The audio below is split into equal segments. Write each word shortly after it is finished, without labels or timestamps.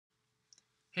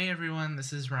Hey everyone,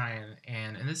 this is Ryan,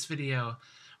 and in this video,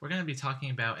 we're going to be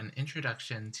talking about an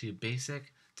introduction to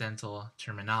basic dental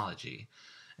terminology.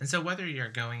 And so whether you're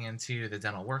going into the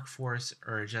dental workforce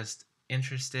or just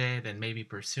interested in maybe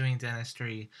pursuing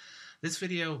dentistry, this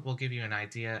video will give you an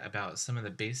idea about some of the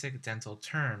basic dental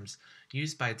terms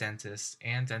used by dentists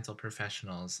and dental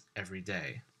professionals every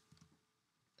day.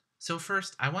 So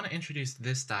first, I want to introduce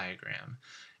this diagram.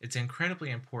 It's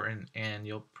incredibly important, and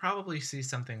you'll probably see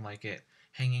something like it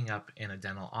hanging up in a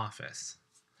dental office.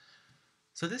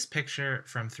 So this picture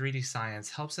from 3D Science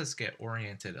helps us get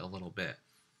oriented a little bit.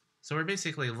 So we're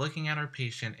basically looking at our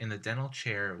patient in the dental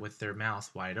chair with their mouth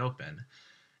wide open,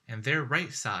 and their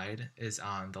right side is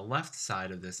on the left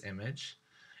side of this image,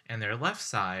 and their left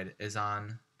side is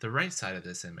on the right side of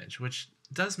this image, which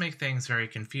does make things very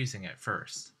confusing at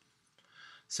first.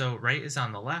 So right is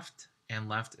on the left, and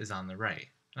left is on the right,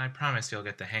 and I promise you'll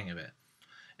get the hang of it.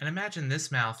 And imagine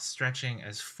this mouth stretching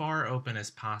as far open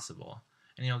as possible,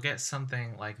 and you'll get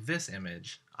something like this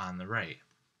image on the right.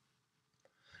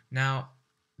 Now,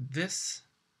 this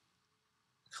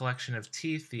collection of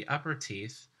teeth, the upper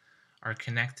teeth, are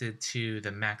connected to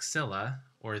the maxilla,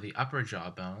 or the upper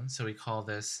jawbone, so we call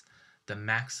this the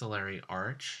maxillary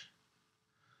arch,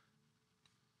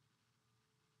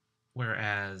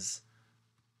 whereas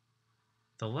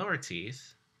the lower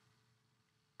teeth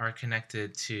are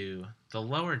connected to the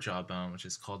lower jawbone, which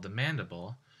is called the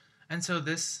mandible, and so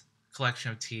this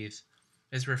collection of teeth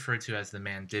is referred to as the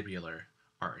mandibular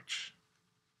arch.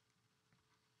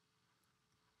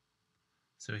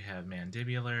 So we have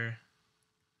mandibular,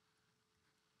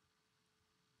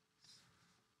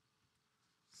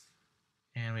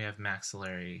 and we have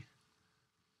maxillary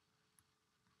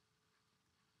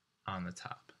on the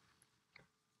top.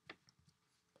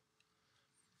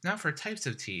 Now for types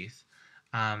of teeth,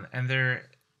 and they're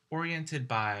oriented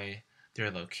by their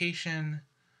location,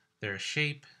 their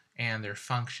shape, and their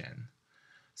function.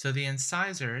 So the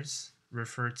incisors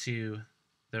refer to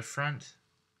the front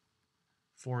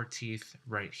four teeth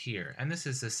right here, and this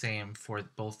is the same for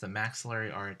both the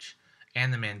maxillary arch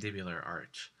and the mandibular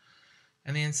arch.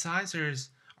 And the incisors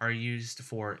are used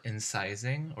for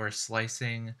incising or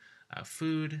slicing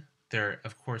food. They're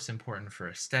of course important for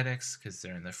aesthetics because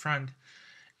they're in the front,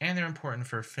 and they're important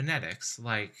for phonetics,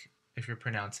 like if you're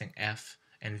pronouncing F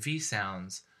and V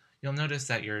sounds, you'll notice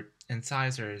that your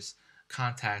incisors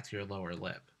contact your lower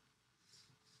lip.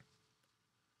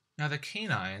 Now the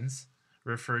canines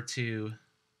refer to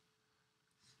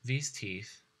these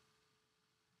teeth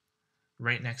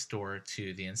right next door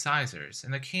to the incisors,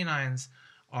 and the canines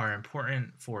are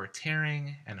important for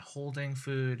tearing and holding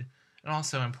food, and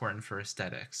also important for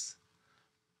aesthetics.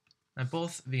 Now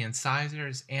both the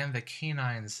incisors and the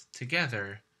canines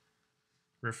together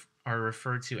are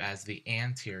referred to as the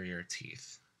anterior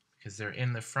teeth because they're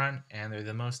in the front and they're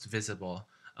the most visible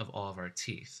of all of our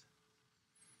teeth.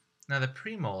 Now the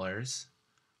premolars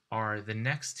are the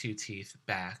next two teeth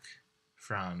back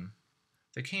from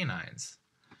the canines,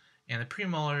 and the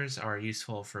premolars are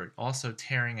useful for also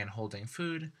tearing and holding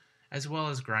food as well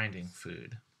as grinding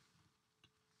food.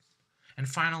 And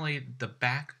finally, the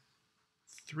back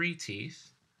three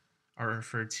teeth are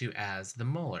referred to as the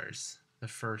molars, the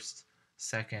first,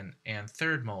 second, and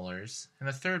third molars, and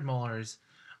the third molars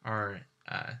are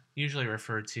usually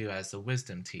referred to as the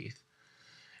wisdom teeth.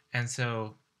 And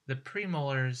so the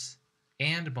premolars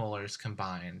and molars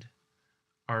combined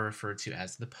are referred to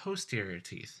as the posterior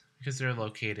teeth because they're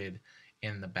located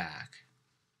in the back.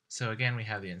 So again, we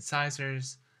have the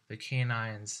incisors, the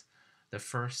canines, the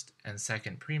first and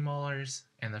second premolars,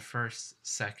 and the first,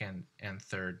 second, and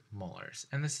third molars.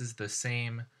 And this is the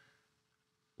same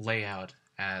layout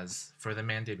as for the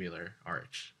mandibular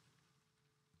arch.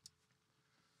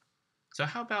 So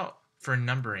how about for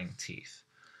numbering teeth?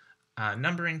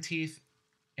 Numbering teeth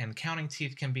and counting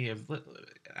teeth can be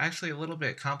actually a little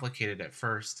bit complicated at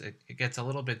first. It gets a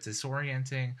little bit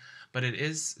disorienting, but it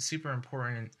is super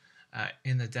important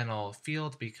in the dental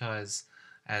field because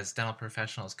as dental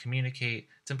professionals communicate,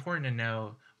 it's important to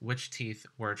know which teeth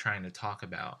we're trying to talk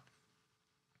about.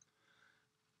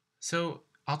 So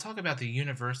I'll talk about the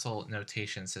universal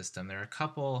notation system. There are a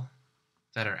couple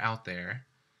that are out there,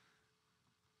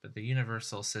 but the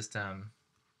universal system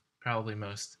probably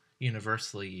most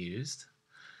universally used.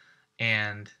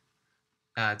 And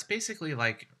it's basically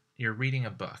like you're reading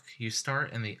a book. You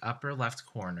start in the upper left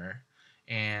corner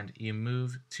and you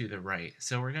move to the right.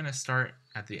 So we're going to start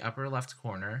at the upper left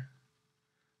corner,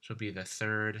 which will be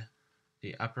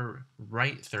the upper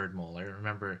right third molar.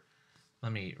 Remember,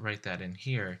 let me write that in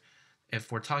here.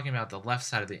 If we're talking about the left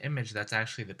side of the image, that's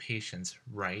actually the patient's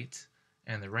right,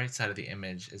 and the right side of the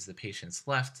image is the patient's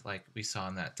left, like we saw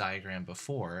in that diagram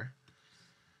before.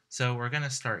 So we're going to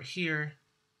start here,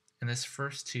 and this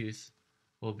first tooth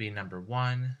will be number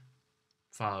 1,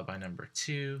 followed by number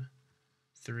 2,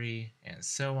 3, and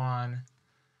so on.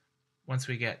 Once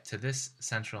we get to this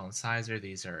central incisor,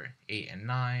 these are 8 and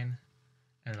 9,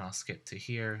 and I'll skip to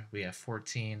here. We have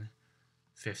 14,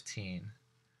 15,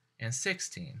 and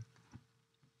 16.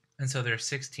 And so there are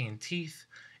 16 teeth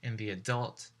in the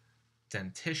adult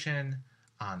dentition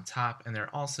on top, and there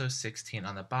are also 16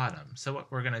 on the bottom. So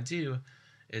what we're going to do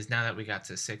is, now that we got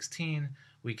to 16,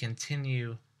 we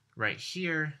continue right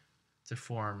here to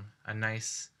form a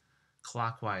nice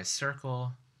clockwise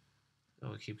circle. So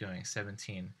we'll keep going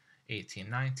 17, 18,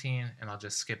 19, and I'll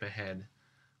just skip ahead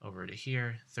over to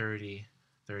here, 30,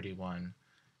 31,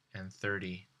 and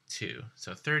 32.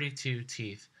 So 32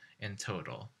 teeth in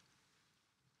total.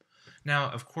 Now,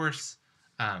 of course,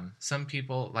 some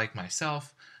people, like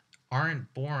myself,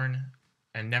 aren't born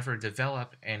and never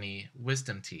develop any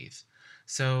wisdom teeth.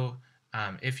 So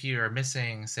if you are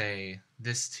missing, say,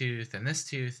 this tooth and this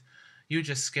tooth, you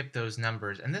just skip those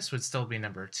numbers, and this would still be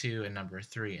number 2 and number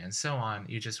 3, and so on.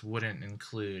 You just wouldn't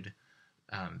include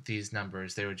these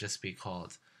numbers. They would just be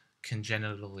called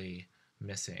congenitally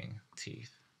missing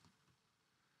teeth.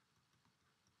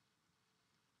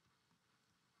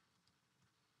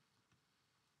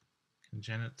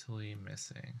 Congenitally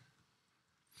missing.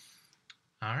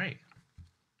 All right.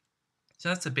 So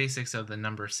that's the basics of the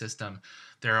number system.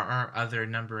 There are other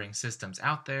numbering systems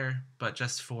out there, but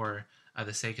just for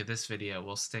the sake of this video,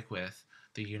 we'll stick with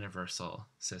the universal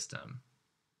system.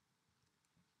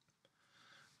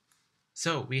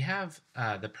 So we have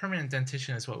the permanent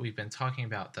dentition is what we've been talking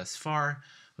about thus far.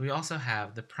 We also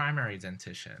have the primary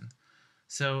dentition.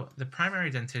 So the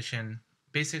primary dentition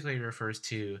basically refers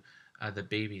to the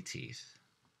baby teeth,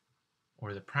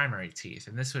 or the primary teeth,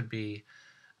 and this would be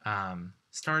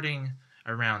starting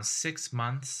around 6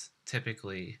 months,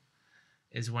 typically,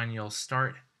 is when you'll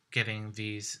start getting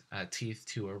these teeth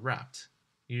to erupt,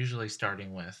 usually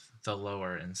starting with the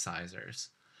lower incisors.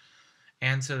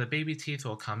 And so the baby teeth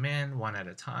will come in one at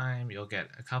a time. You'll get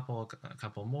a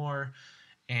couple more,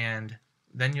 and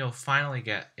then you'll finally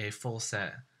get a full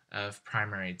set of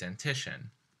primary dentition.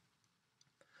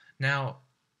 Now,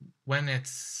 when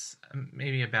it's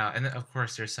maybe about, and of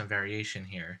course there's some variation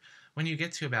here, when you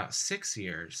get to about 6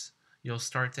 years, you'll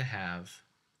start to have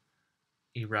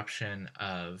eruption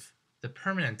of the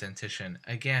permanent dentition,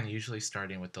 again, usually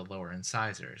starting with the lower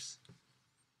incisors.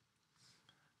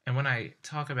 And when I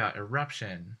talk about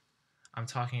eruption, I'm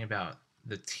talking about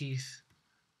the teeth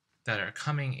that are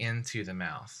coming into the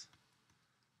mouth.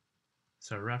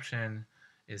 So eruption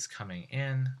is coming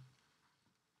in,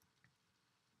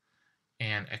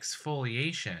 and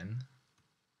exfoliation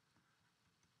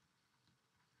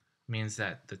means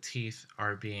that the teeth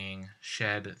are being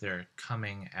shed, they're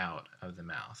coming out of the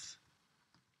mouth.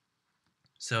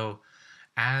 So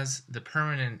as the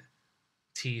permanent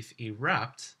teeth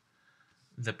erupt,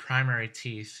 the primary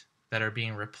teeth that are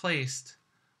being replaced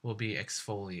will be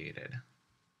exfoliated.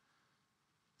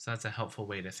 So that's a helpful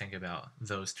way to think about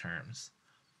those terms.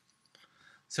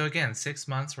 So again, 6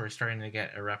 months, we're starting to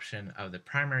get eruption of the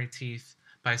primary teeth.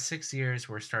 By 6 years,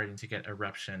 we're starting to get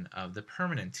eruption of the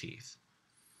permanent teeth.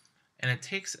 And it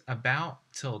takes about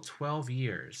till 12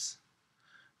 years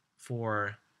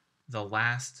for the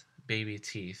last baby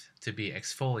teeth to be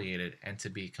exfoliated and to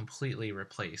be completely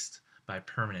replaced by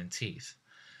permanent teeth.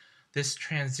 This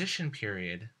transition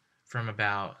period from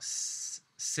about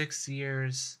 6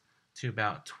 years to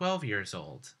about 12 years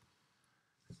old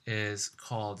is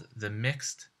called the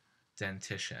mixed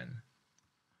dentition,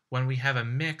 when we have a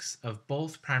mix of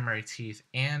both primary teeth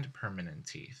and permanent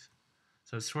teeth.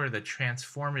 So it's sort of the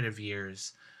transformative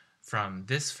years from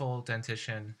this full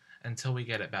dentition until we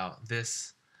get about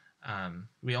this,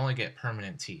 we only get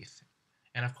permanent teeth.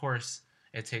 And of course,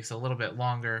 it takes a little bit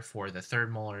longer for the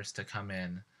third molars to come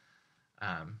in.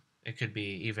 It could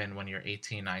be even when you're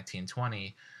 18, 19,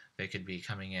 20, they could be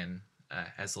coming in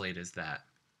as late as that.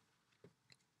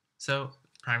 So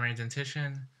primary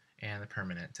dentition and the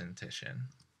permanent dentition.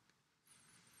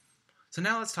 So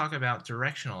now let's talk about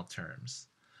directional terms.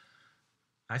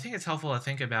 I think it's helpful to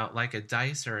think about like a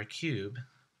dice or a cube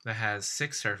that has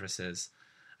 6 surfaces.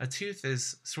 A tooth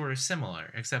is sort of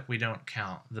similar, except we don't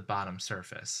count the bottom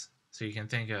surface. So you can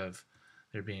think of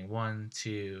there being 1,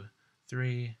 2,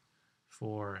 3,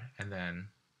 4, and then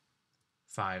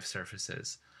 5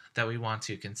 surfaces that we want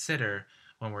to consider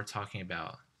when we're talking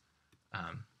about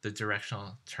the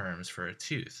directional terms for a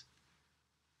tooth.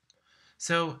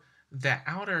 So the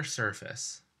outer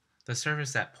surface, the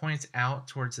surface that points out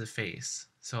towards the face,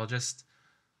 so I'll just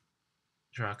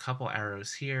draw a couple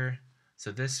arrows here.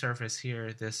 So this surface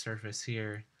here, this surface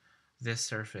here, this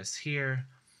surface here.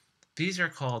 These are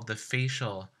called the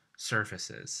facial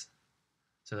surfaces.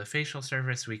 So the facial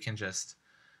surface, we can just,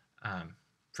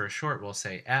 for short, we'll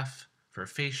say F for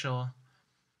facial.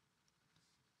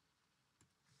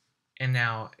 And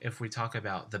now if we talk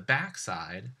about the back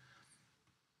side,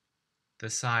 the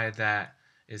side that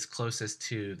is closest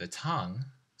to the tongue,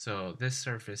 so this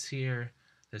surface here,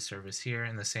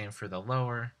 and the same for the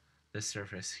lower, this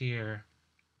surface here.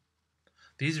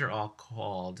 These are all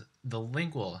called the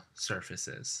lingual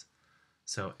surfaces.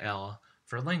 So L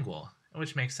for lingual,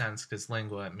 which makes sense because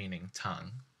lingua meaning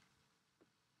tongue.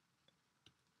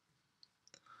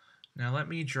 Now let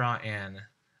me draw in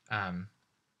an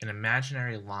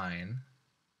imaginary line.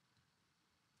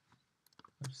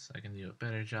 Oops, I can do a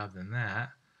better job than that.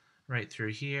 Right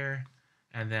through here,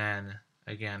 and then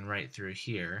again right through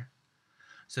here.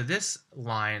 So this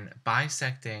line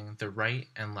bisecting the right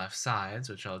and left sides,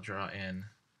 which I'll draw in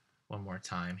one more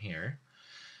time here,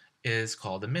 is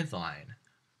called a midline.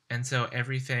 And so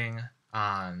everything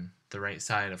on the right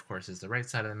side, of course, is the right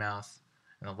side of the mouth,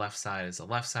 and the left side is the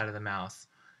left side of the mouth.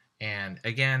 And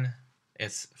again,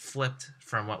 it's flipped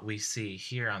from what we see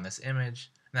here on this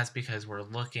image, and that's because we're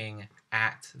looking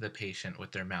at the patient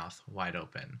with their mouth wide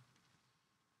open.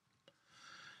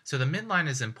 So the midline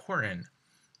is important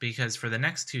because for the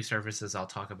next two surfaces I'll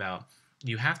talk about,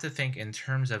 you have to think in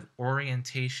terms of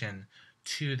orientation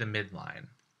to the midline.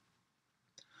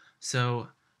 So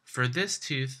for this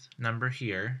tooth number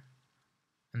here,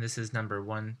 and this is number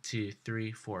 1, 2,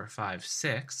 3, 4, 5,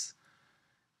 6,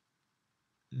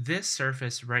 this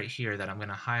surface right here that I'm going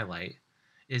to highlight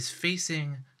is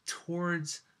facing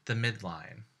towards the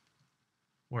midline,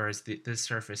 whereas this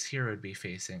surface here would be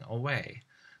facing away.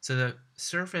 So the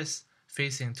surface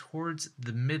facing towards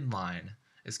the midline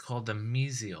is called the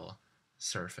mesial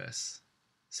surface.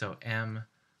 So M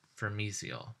for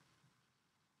mesial.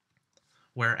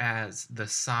 Whereas the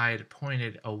side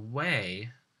pointed away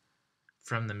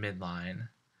from the midline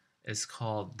is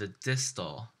called the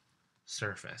distal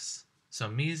surface. So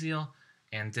mesial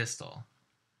and distal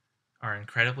are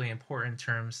incredibly important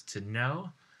terms to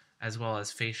know, as well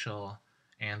as facial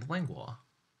and lingual.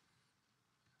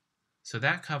 So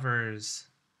that covers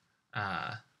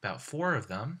about 4 of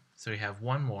them. So we have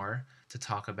one more to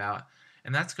talk about,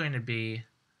 and that's going to be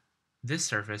this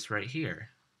surface right here.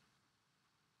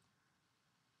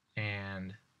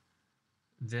 And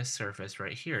this surface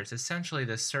right here. It's essentially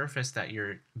the surface that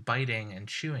you're biting and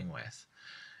chewing with.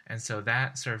 And so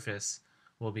that surface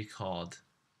will be called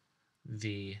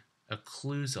the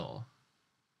occlusal,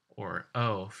 or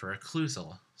O for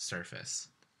occlusal surface.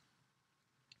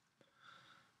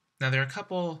 Now there are a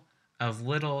couple of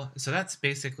little, so that's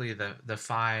basically the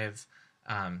 5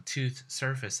 tooth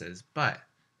surfaces, but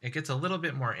it gets a little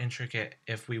bit more intricate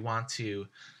if we want to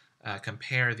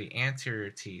compare the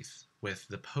anterior teeth with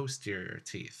the posterior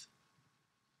teeth.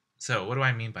 So what do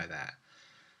I mean by that?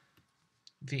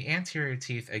 The anterior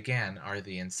teeth, again, are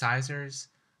the incisors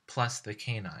plus the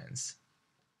canines.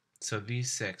 So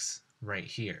these 6 right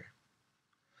here.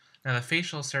 Now the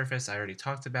facial surface I already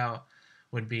talked about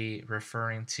would be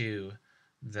referring to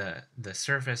the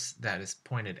surface that is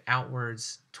pointed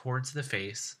outwards towards the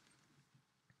face.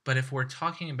 But if we're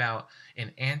talking about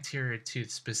an anterior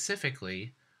tooth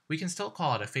specifically, we can still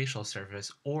call it a facial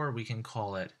surface, or we can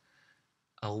call it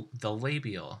the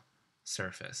labial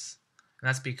surface. And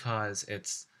that's because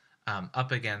it's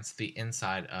up against the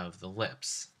inside of the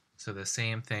lips. So the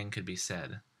same thing could be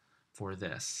said for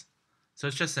this. So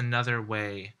it's just another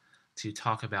way to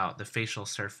talk about the facial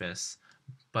surface,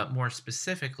 but more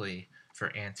specifically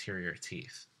for anterior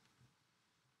teeth.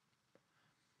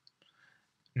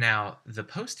 Now, the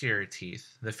posterior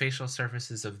teeth, the facial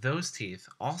surfaces of those teeth,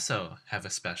 also have a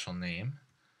special name,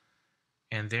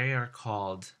 and they are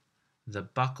called the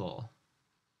buccal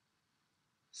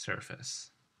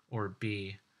surface, or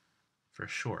B for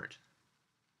short.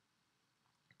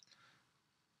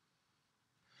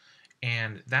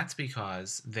 And that's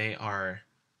because they are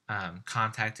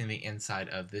contacting the inside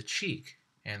of the cheek,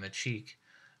 and the cheek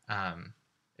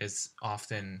is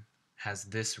often has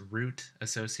this root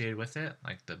associated with it,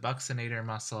 like the buccinator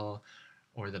muscle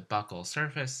or the buccal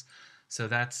surface. So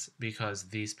that's because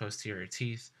these posterior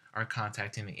teeth are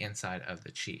contacting the inside of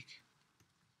the cheek.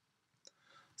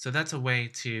 So that's a way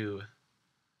to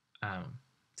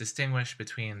distinguish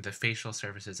between the facial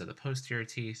surfaces of the posterior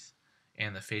teeth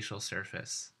and the facial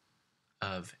surface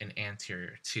of an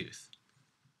anterior tooth.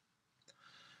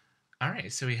 All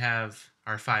right, so we have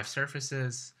our 5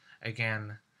 surfaces.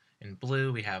 Again, in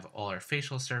blue, we have all our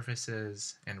facial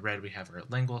surfaces. In red, we have our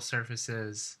lingual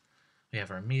surfaces. we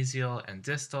have our mesial and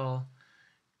distal,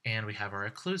 and we have our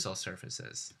occlusal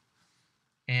surfaces.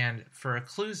 And for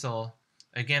occlusal,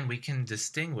 again, we can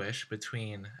distinguish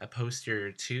between a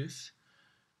posterior tooth,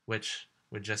 which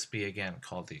would just be, again,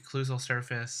 called the occlusal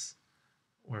surface,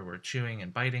 where we're chewing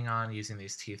and biting on, using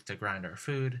these teeth to grind our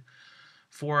food.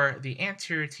 For the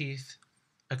anterior teeth,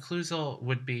 occlusal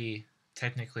would be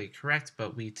technically correct,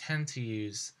 but we tend to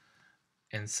use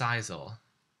incisal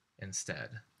instead.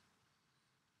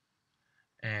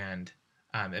 And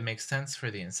it makes sense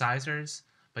for the incisors,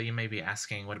 but you may be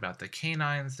asking, what about the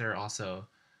canines? They're also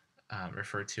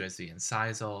referred to as the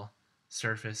incisal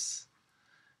surface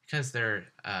because they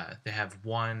have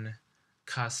one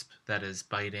cusp that is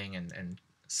biting and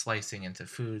slicing into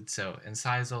food. So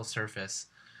incisal surface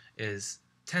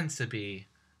tends to be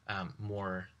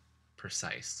more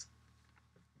precise.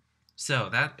 So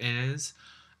those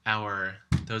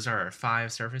are our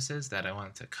 5 surfaces that I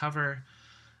wanted to cover.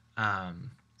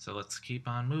 So let's keep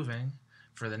on moving.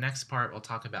 For the next part, we'll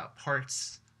talk about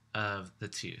parts of the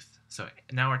tooth. So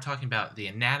now we're talking about the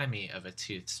anatomy of a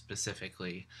tooth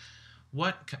specifically.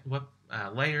 What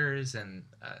layers and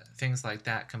things like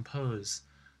that compose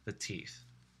the teeth?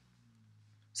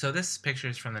 So this picture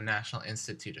is from the National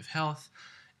Institute of Health,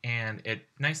 and it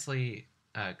nicely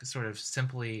sort of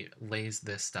simply lays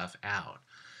this stuff out.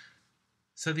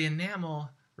 So the enamel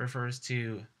refers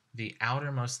to the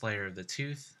outermost layer of the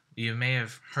tooth. You may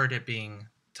have heard it being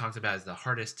talked about as the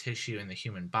hardest tissue in the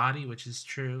human body, which is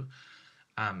true.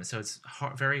 So it's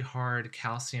very hard,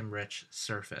 calcium-rich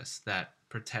surface that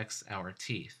protects our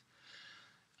teeth.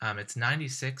 It's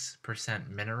 96%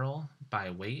 mineral by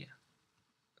weight,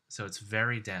 so it's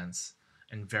very dense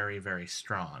and very, very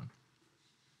strong.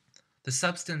 The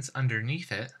substance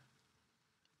underneath it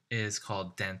is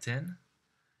called dentin,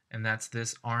 and that's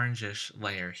this orangish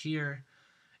layer here,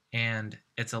 and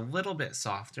it's a little bit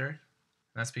softer.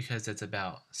 That's because it's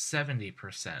about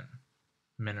 70%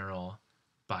 mineral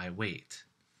by weight.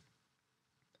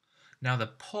 Now the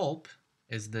pulp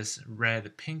is this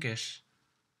red pinkish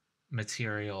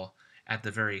material at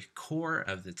the very core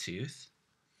of the tooth,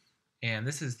 and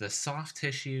this is the soft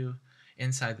tissue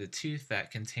inside the tooth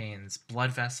that contains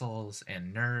blood vessels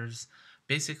and nerves,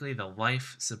 basically the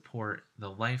life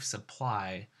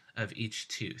supply of each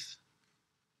tooth.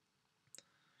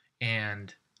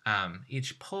 And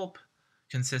each pulp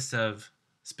consists of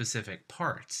specific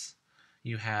parts.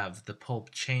 You have the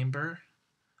pulp chamber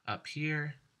up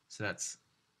here, so that's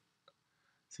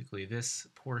basically this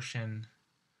portion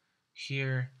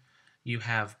here. You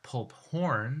have pulp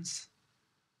horns,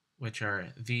 which are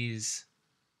these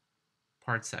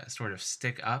parts that sort of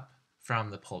stick up from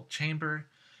the pulp chamber,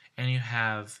 and you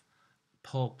have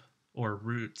pulp or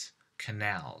root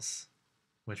canals,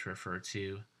 which refer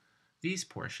to these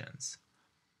portions.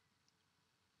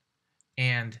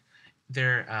 And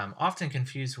they're often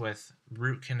confused with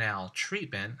root canal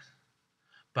treatment,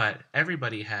 but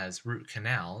everybody has root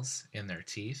canals in their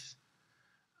teeth,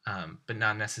 but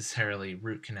not necessarily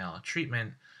root canal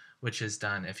treatment, which is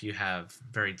done if you have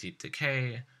very deep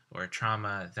decay or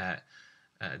trauma that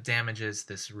damages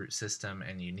this root system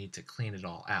and you need to clean it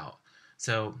all out.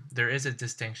 So there is a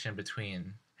distinction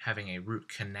between having a root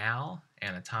canal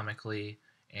anatomically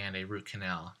and a root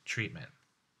canal treatment.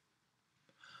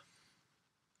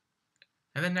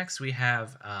 And then next we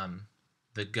have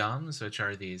the gums, which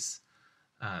are these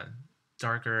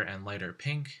darker and lighter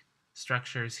pink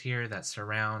structures here that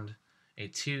surround a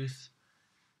tooth.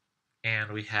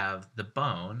 And we have the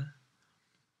bone,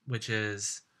 which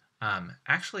is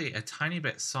actually a tiny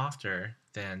bit softer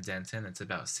than dentin. It's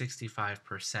about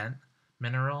 65%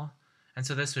 mineral. And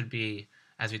so this would be,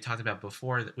 as we talked about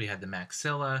before, that we had the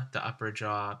maxilla, the upper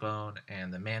jaw bone,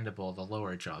 and the mandible, the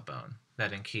lower jaw bone,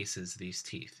 that encases these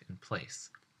teeth in place.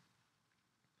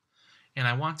 And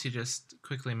I want to just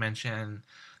quickly mention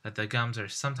that the gums are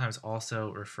sometimes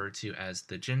also referred to as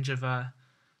the gingiva.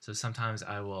 So sometimes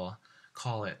I will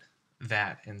call it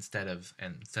that instead of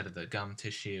the gum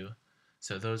tissue.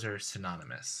 So those are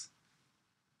synonymous.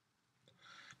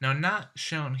 Now, not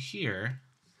shown here,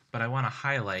 but I want to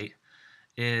highlight,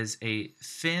 is a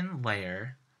thin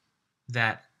layer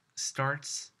that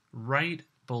starts right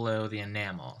below the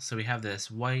enamel. So we have this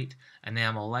white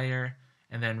enamel layer,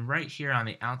 and then right here on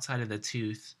the outside of the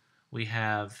tooth, we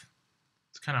have,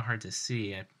 it's kind of hard to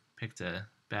see, I picked a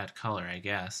bad color, I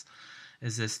guess,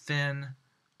 is this thin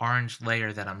orange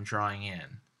layer that I'm drawing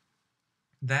in.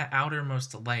 That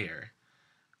outermost layer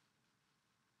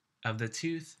of the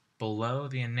tooth below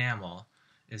the enamel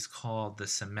is called the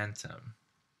cementum.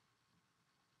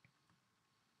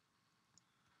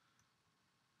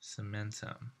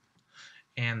 Cementum.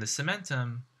 And the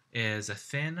cementum is a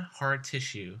thin, hard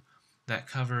tissue that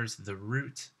covers the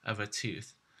root of a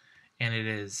tooth, and it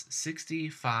is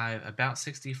about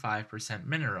 65%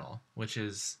 mineral, which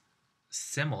is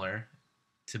similar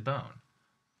to bone.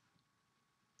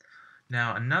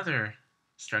 Now, another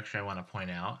structure I want to point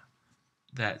out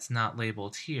that's not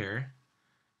labeled here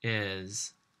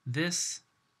is this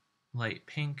light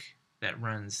pink that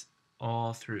runs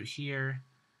all through here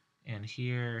and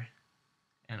here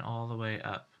and all the way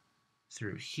up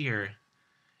through here,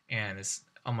 and it's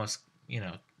almost,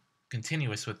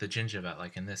 continuous with the gingiva,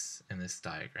 like in this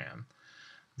diagram.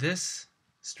 This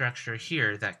structure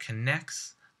here that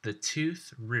connects the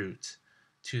tooth root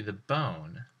to the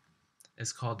bone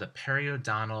is called the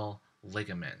periodontal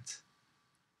ligament,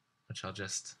 which I'll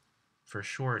just, for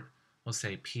short, we'll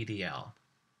say PDL.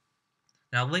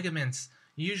 Now, ligaments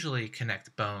usually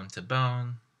connect bone to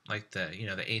bone, like the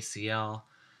ACL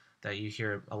that you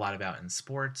hear a lot about in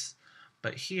sports,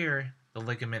 but here the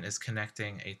ligament is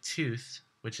connecting a tooth,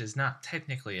 which is not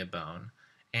technically a bone,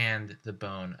 and the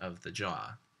bone of the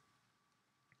jaw.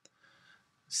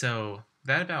 So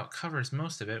that about covers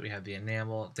most of it. We have the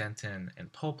enamel, dentin,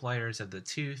 and pulp layers of the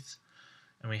tooth,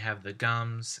 and we have the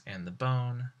gums and the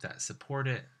bone that support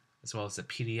it, as well as the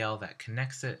PDL that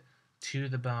connects it to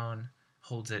the bone,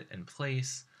 holds it in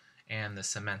place, and the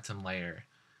cementum layer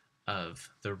of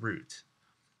the root.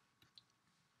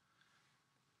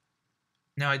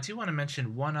 Now, I do want to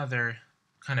mention one other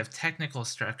kind of technical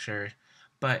structure,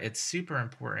 but it's super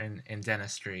important in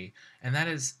dentistry, and that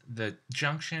is the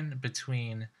junction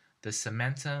between the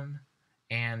cementum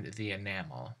and the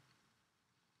enamel.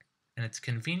 And it's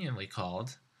conveniently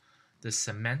called the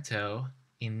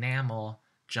cemento-enamel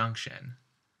junction,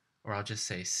 or I'll just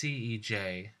say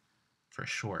CEJ for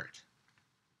short.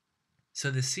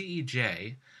 So the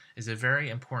CEJ is a very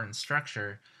important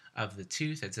structure of the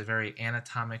tooth. It's a very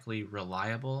anatomically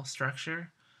reliable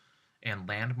structure and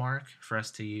landmark for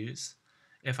us to use.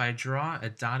 If I draw a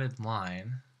dotted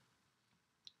line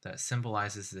that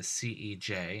symbolizes the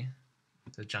CEJ,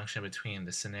 the junction between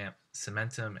the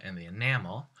cementum and the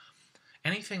enamel,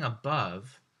 anything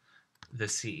above the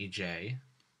CEJ,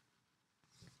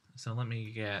 so let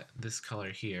me get this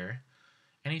color here,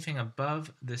 anything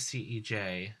above the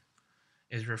CEJ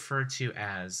is referred to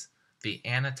as the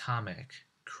anatomic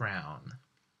crown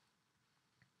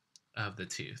of the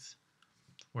tooth,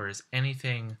 whereas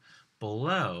anything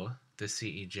below the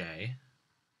CEJ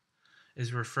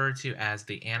is referred to as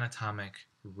the anatomic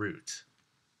root.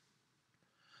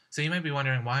 So you might be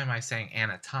wondering, why am I saying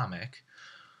anatomic?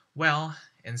 Well,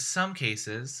 in some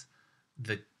cases,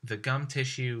 the gum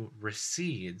tissue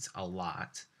recedes a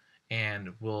lot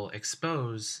and will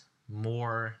expose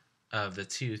more of the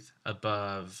tooth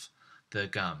above the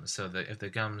gums. So that if the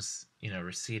gums,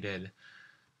 receded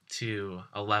to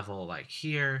a level like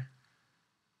here,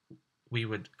 we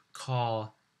would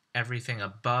call everything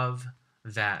above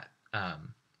that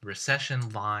recession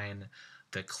line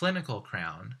the clinical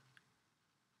crown,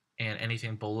 and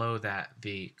anything below that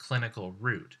the clinical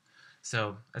root.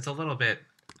 So it's a little bit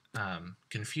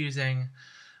confusing,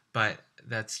 but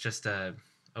that's just a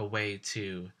way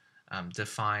to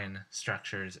define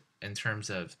structures in terms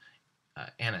of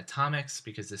anatomics,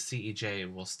 because the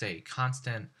CEJ will stay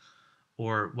constant,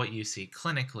 or what you see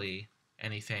clinically,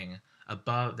 anything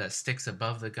above that sticks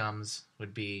above the gums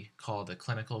would be called a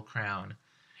clinical crown,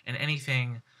 and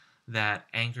anything that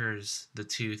anchors the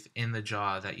tooth in the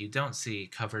jaw that you don't see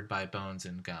covered by bones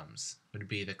and gums would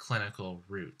be the clinical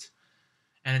root.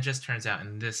 And it just turns out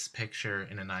in this picture,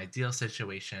 in an ideal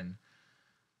situation,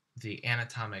 the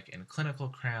anatomic and clinical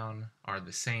crown are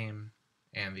the same,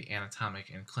 and the anatomic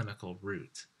and clinical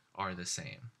root are the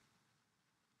same.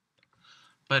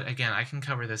 But again, I can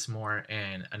cover this more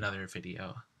in another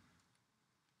video.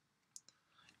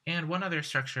 And one other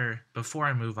structure before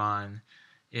I move on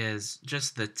is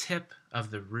just the tip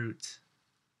of the root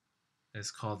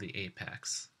is called the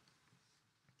apex.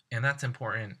 And that's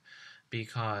important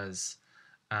because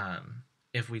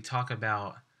if we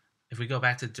go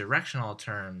back to directional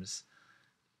terms,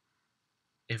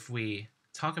 if we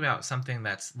talk about something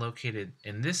that's located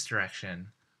in this direction,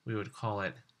 we would call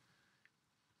it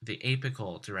the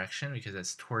apical direction because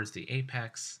it's towards the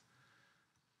apex.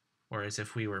 Whereas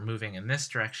if we were moving in this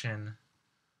direction,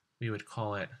 we would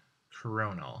call it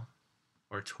coronal,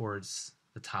 or towards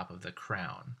the top of the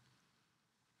crown.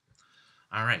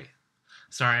 All right.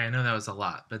 Sorry, I know that was a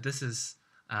lot, but this is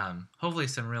hopefully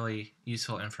some really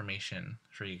useful information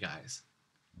for you guys.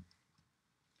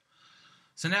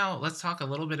 So now let's talk a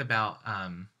little bit about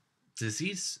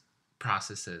disease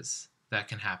processes that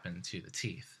can happen to the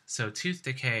teeth. So tooth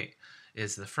decay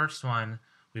is the first one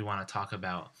we want to talk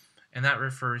about, and that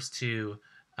refers to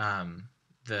um,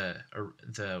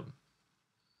 the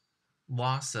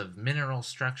loss of mineral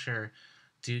structure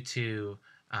due to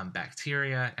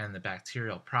bacteria and the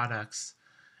bacterial products.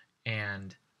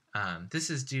 And this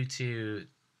is due to,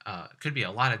 could be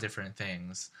a lot of different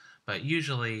things, but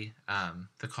usually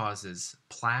the cause is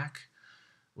plaque,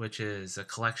 which is a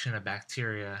collection of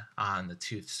bacteria on the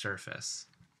tooth surface.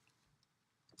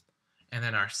 And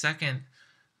then our second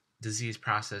disease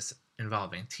process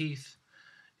involving teeth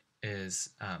is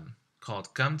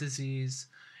called gum disease,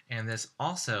 and this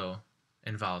also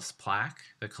involves plaque,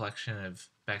 the collection of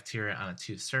bacteria on a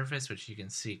tooth surface, which you can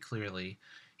see clearly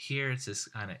here. It's this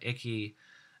kind of icky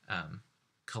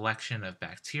collection of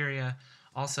bacteria,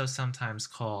 also sometimes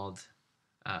called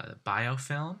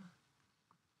biofilm.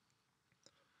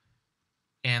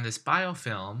 And this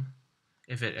biofilm,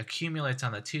 if it accumulates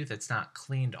on the tooth, it's not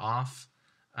cleaned off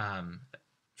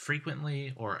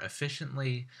frequently or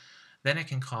efficiently, then it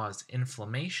can cause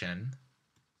inflammation.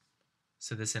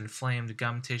 So this inflamed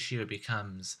gum tissue, it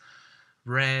becomes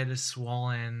red,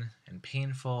 swollen, and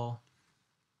painful,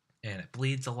 and it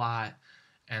bleeds a lot.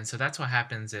 And so that's what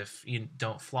happens if you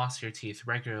don't floss your teeth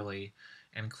regularly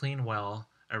and clean well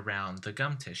around the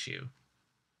gum tissue.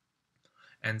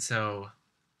 And so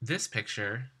this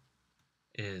picture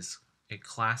is a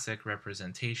classic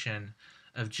representation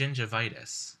of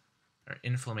gingivitis, or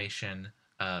inflammation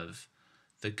of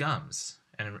the gums.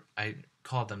 And I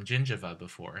called them gingiva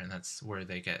before, and that's where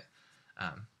they get,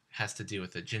 has to do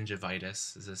with the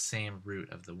gingivitis, is the same root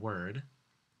of the word.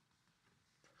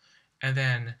 And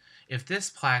then if this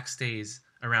plaque stays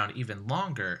around even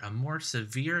longer, a more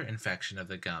severe infection of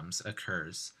the gums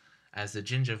occurs as the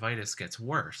gingivitis gets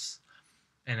worse.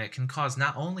 And it can cause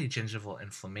not only gingival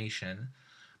inflammation,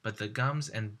 but the gums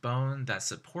and bone that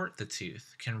support the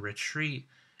tooth can retreat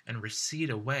and recede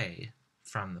away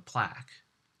from the plaque.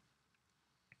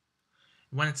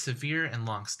 When it's severe and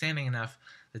long-standing enough,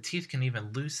 the teeth can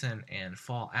even loosen and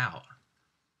fall out.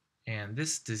 And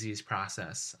this disease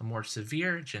process, a more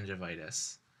severe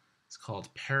gingivitis, is called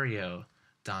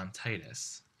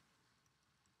periodontitis.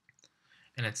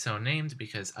 And it's so named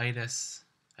because itis,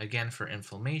 again for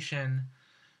inflammation,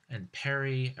 and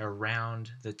peri,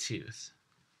 around the tooth.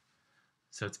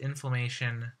 So it's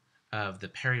inflammation of the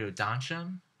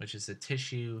periodontium, which is the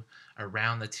tissue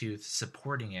around the tooth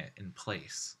supporting it in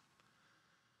place.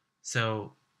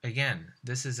 So again,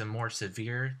 this is a more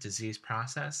severe disease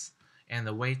process, and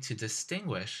the way to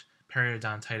distinguish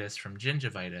periodontitis from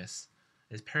gingivitis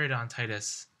is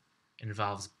periodontitis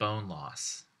involves bone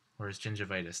loss, whereas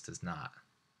gingivitis does not.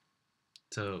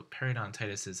 So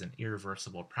periodontitis is an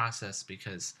irreversible process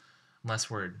because unless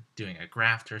we're doing a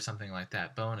graft or something like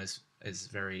that, bone is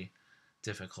very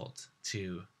difficult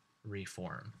to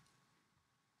reform.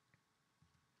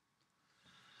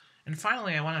 And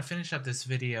finally, I want to finish up this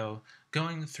video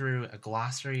going through a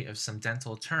glossary of some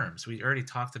dental terms. We already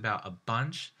talked about a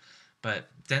bunch, but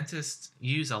dentists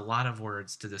use a lot of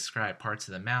words to describe parts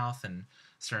of the mouth and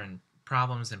certain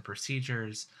problems and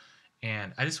procedures.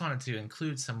 And I just wanted to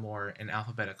include some more in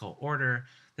alphabetical order.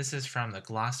 This is from the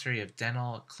Glossary of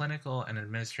Dental, Clinical, and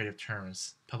Administrative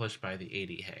Terms published by the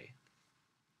ADA.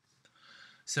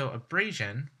 So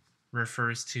abrasion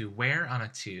refers to wear on a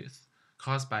tooth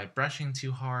caused by brushing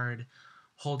too hard,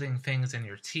 holding things in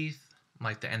your teeth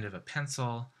like the end of a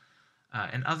pencil,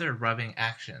 and other rubbing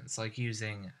actions like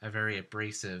using a very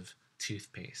abrasive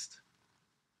toothpaste.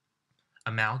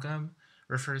 Amalgam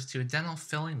refers to a dental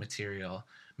filling material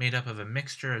made up of a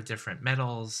mixture of different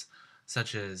metals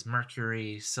such as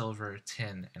mercury, silver,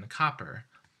 tin, and copper,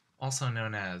 also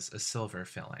known as a silver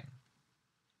filling.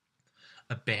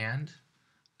 A band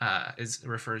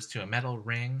refers to a metal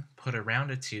ring put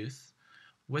around a tooth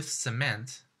with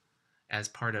cement as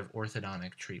part of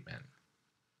orthodontic treatment.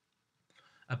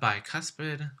 A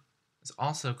bicuspid is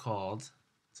also called,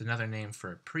 it's another name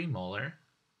for a premolar.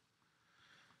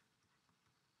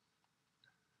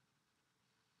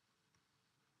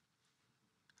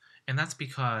 And that's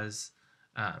because,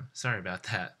 sorry about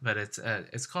that, but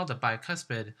it's called a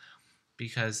bicuspid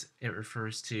because it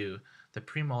refers to the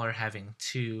premolar having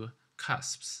two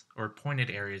cusps, or pointed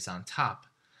areas on top,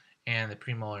 and the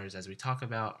premolars, as we talk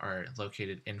about, are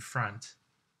located in front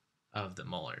of the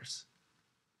molars.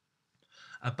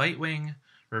 A bite wing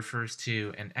refers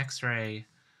to an x-ray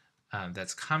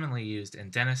that's commonly used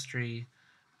in dentistry.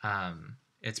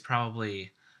 It's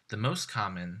probably the most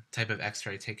common type of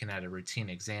x-ray taken at a routine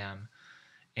exam,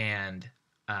 and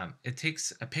it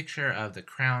takes a picture of the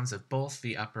crowns of both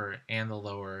the upper and the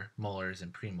lower molars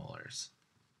and premolars.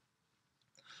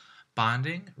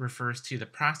 Bonding refers to the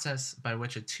process by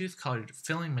which a tooth-colored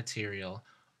filling material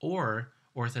or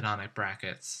orthodontic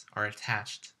brackets are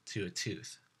attached to a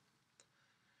tooth.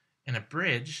 And a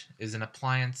bridge is an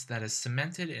appliance that is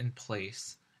cemented in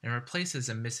place and replaces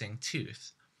a missing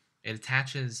tooth. It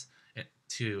attaches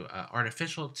to an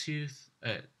artificial tooth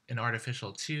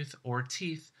or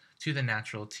teeth to the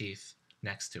natural teeth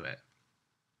next to it.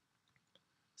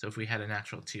 So if we had a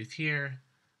natural tooth here,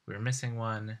 we were missing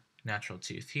one, natural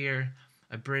tooth here,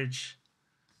 a bridge,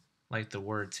 like the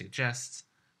word suggests,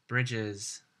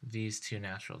 bridges these two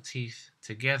natural teeth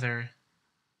together,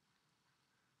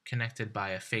 connected by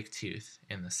a fake tooth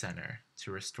in the center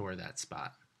to restore that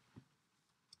spot.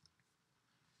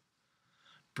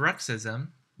 Bruxism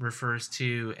refers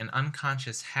to an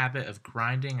unconscious habit of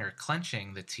grinding or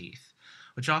clenching the teeth,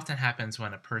 which often happens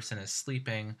when a person is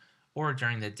sleeping or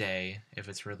during the day if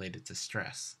it's related to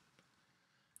stress.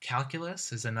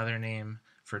 Calculus is another name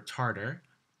for tartar,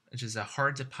 which is a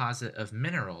hard deposit of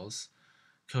minerals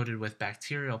coated with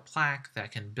bacterial plaque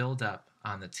that can build up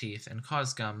on the teeth and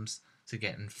cause gums to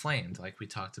get inflamed, like we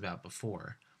talked about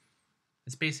before.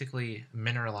 It's basically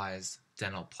mineralized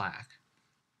dental plaque.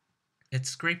 It's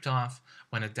scraped off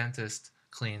when a dentist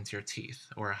cleans your teeth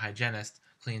or a hygienist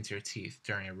cleans your teeth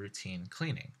during a routine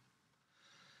cleaning.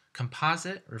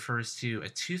 Composite refers to a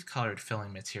tooth-colored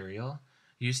filling material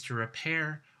used to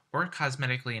repair or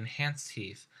cosmetically enhance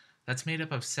teeth that's made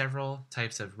up of several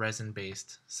types of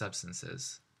resin-based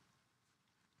substances.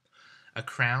 A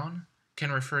crown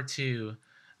can refer to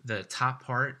the top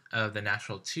part of the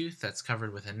natural tooth that's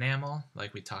covered with enamel,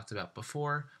 like we talked about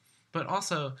before, but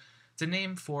also it's a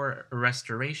name for a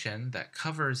restoration that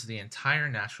covers the entire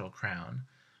natural crown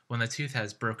when the tooth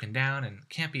has broken down and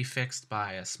can't be fixed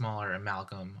by a smaller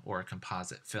amalgam or a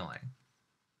composite filling.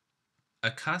 A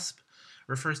cusp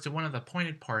refers to one of the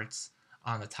pointed parts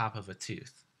on the top of a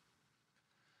tooth.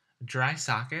 Dry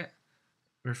socket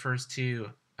refers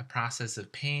to a process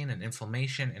of pain and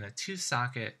inflammation in a tooth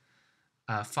socket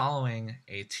following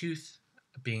a tooth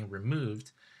being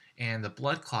removed, and the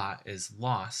blood clot is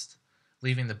lost,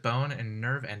 leaving the bone and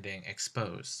nerve ending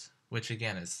exposed, which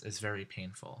again is very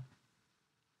painful.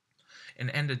 An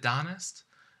endodontist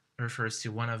refers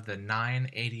to one of the 9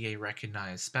 ADA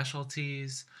recognized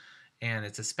specialties, and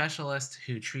it's a specialist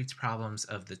who treats problems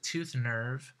of the tooth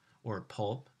nerve or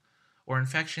pulp, or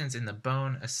infections in the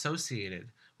bone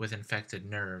associated with infected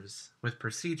nerves, with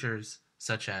procedures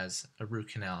such as a root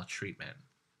canal treatment.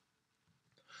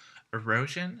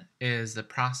 Erosion is the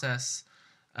process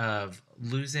of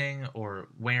losing or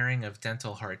wearing of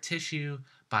dental hard tissue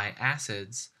by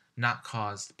acids not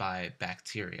caused by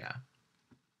bacteria.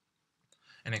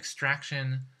 An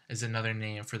extraction is another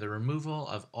name for the removal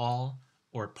of all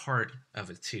or part of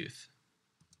a tooth.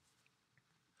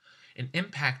 An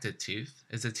impacted tooth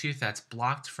is a tooth that's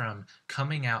blocked from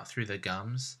coming out through the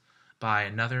gums by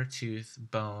another tooth,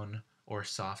 bone, or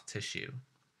soft tissue.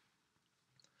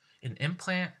 An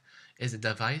implant is a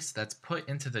device that's put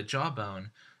into the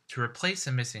jawbone to replace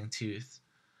a missing tooth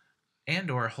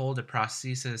and or hold a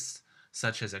prosthesis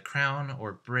such as a crown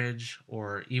or bridge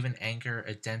or even anchor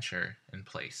a denture in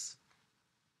place.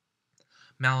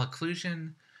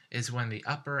 Malocclusion is when the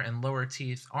upper and lower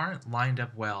teeth aren't lined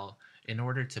up well in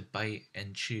order to bite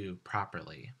and chew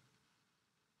properly.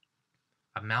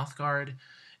 A mouthguard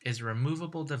is a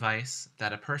removable device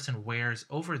that a person wears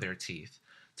over their teeth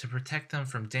to protect them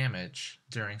from damage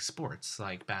during sports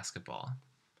like basketball.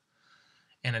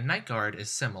 And a night guard is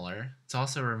similar. It's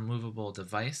also a removable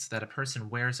device that a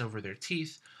person wears over their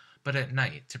teeth, but at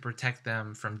night to protect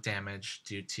them from damage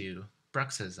due to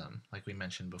bruxism, like we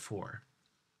mentioned before.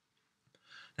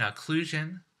 Now,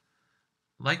 occlusion,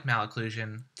 like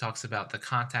malocclusion, talks about the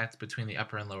contact between the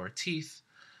upper and lower teeth,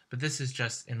 but this is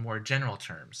just in more general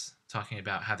terms, talking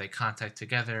about how they contact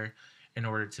together in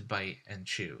order to bite and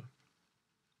chew.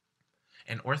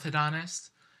 An orthodontist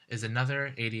is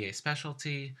another ADA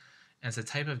specialty, and it's a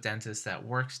type of dentist that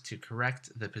works to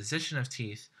correct the position of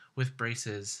teeth with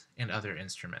braces and other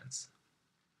instruments.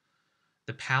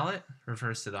 The palate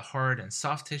refers to the hard and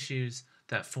soft tissues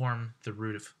that form the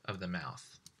roof of the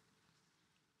mouth.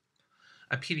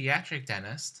 A pediatric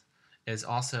dentist is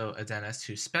also a dentist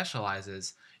who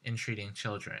specializes in treating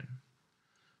children.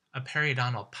 A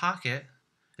periodontal pocket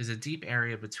is a deep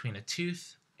area between a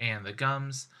tooth and the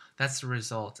gums. That's the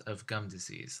result of gum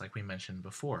disease, like we mentioned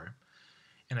before.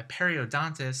 And a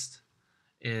periodontist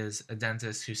is a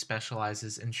dentist who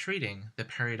specializes in treating the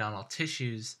periodontal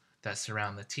tissues that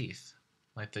surround the teeth,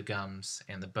 like the gums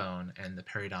and the bone and the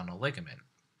periodontal ligament.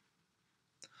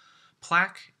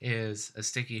 Plaque is a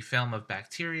sticky film of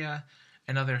bacteria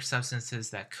and other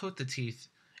substances that coat the teeth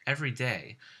every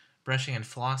day. Brushing and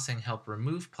flossing help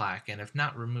remove plaque, and if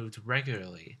not removed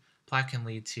regularly, plaque can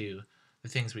lead to the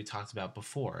things we talked about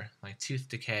before, like tooth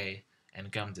decay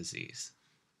and gum disease.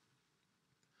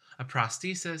 A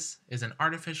prosthesis is an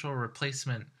artificial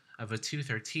replacement of a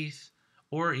tooth or teeth,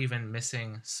 or even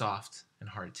missing soft and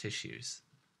hard tissues.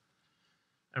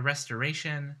 A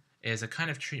restoration is a kind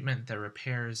of treatment that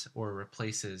repairs or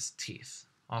replaces teeth,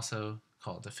 also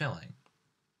called a filling.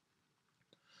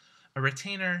 A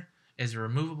retainer is a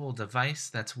removable device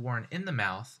that's worn in the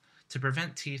mouth to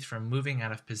prevent teeth from moving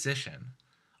out of position,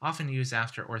 often used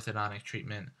after orthodontic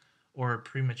treatment or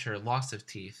premature loss of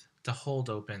teeth to hold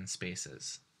open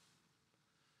spaces.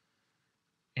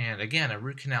 And again, a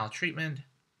root canal treatment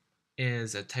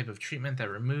is a type of treatment that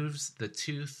removes the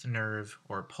tooth, nerve,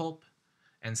 or pulp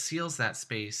and seals that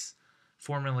space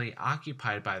formerly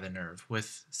occupied by the nerve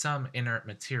with some inert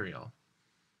material.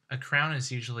 A crown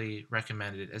is usually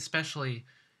recommended, especially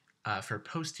for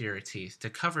posterior teeth, to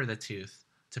cover the tooth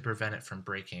to prevent it from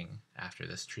breaking after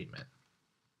this treatment.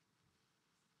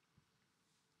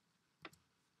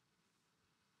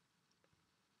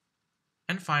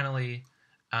 And finally,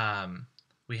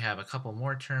 we have a couple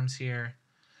more terms here.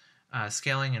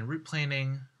 Scaling and root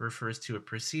planing refers to a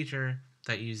procedure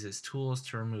that uses tools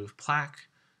to remove plaque,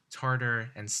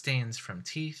 tartar, and stains from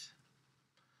teeth.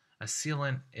 A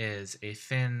sealant is a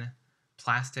thin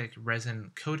plastic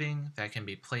resin coating that can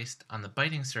be placed on the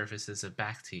biting surfaces of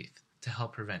back teeth to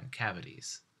help prevent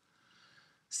cavities.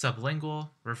 Sublingual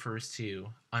refers to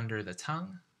under the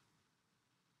tongue,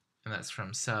 and that's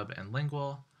from sub and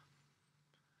lingual.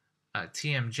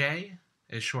 TMJ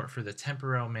is short for the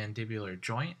temporomandibular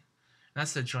joint.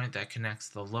 That's the joint that connects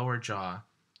the lower jaw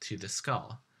to the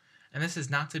skull. And this is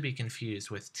not to be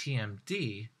confused with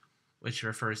TMD, which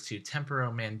refers to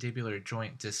temporomandibular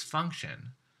joint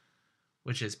dysfunction,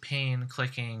 which is pain,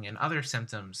 clicking, and other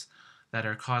symptoms that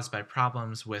are caused by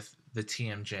problems with the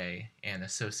TMJ and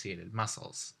associated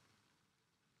muscles.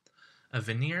 A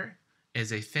veneer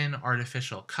is a thin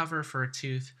artificial cover for a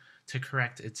tooth to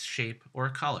correct its shape or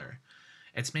color.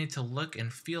 It's made to look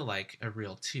and feel like a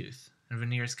real tooth, and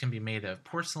veneers can be made of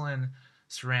porcelain,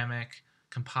 ceramic,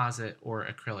 composite, or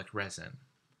acrylic resin.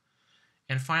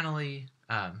 And finally,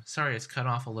 sorry it's cut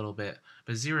off a little bit,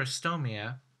 but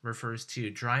xerostomia refers to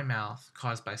dry mouth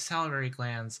caused by salivary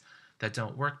glands that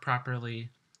don't work properly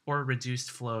or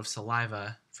reduced flow of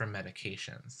saliva from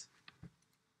medications.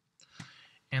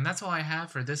 And that's all I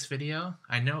have for this video.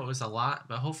 I know it was a lot,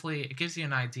 but hopefully it gives you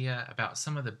an idea about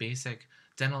some of the basic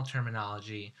dental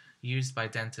terminology used by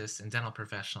dentists and dental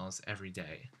professionals every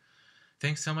day.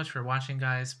 Thanks so much for watching,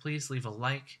 guys. Please leave a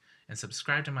like and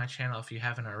subscribe to my channel if you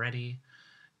haven't already.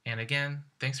 And again,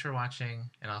 thanks for watching,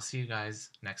 and I'll see you guys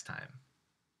next time.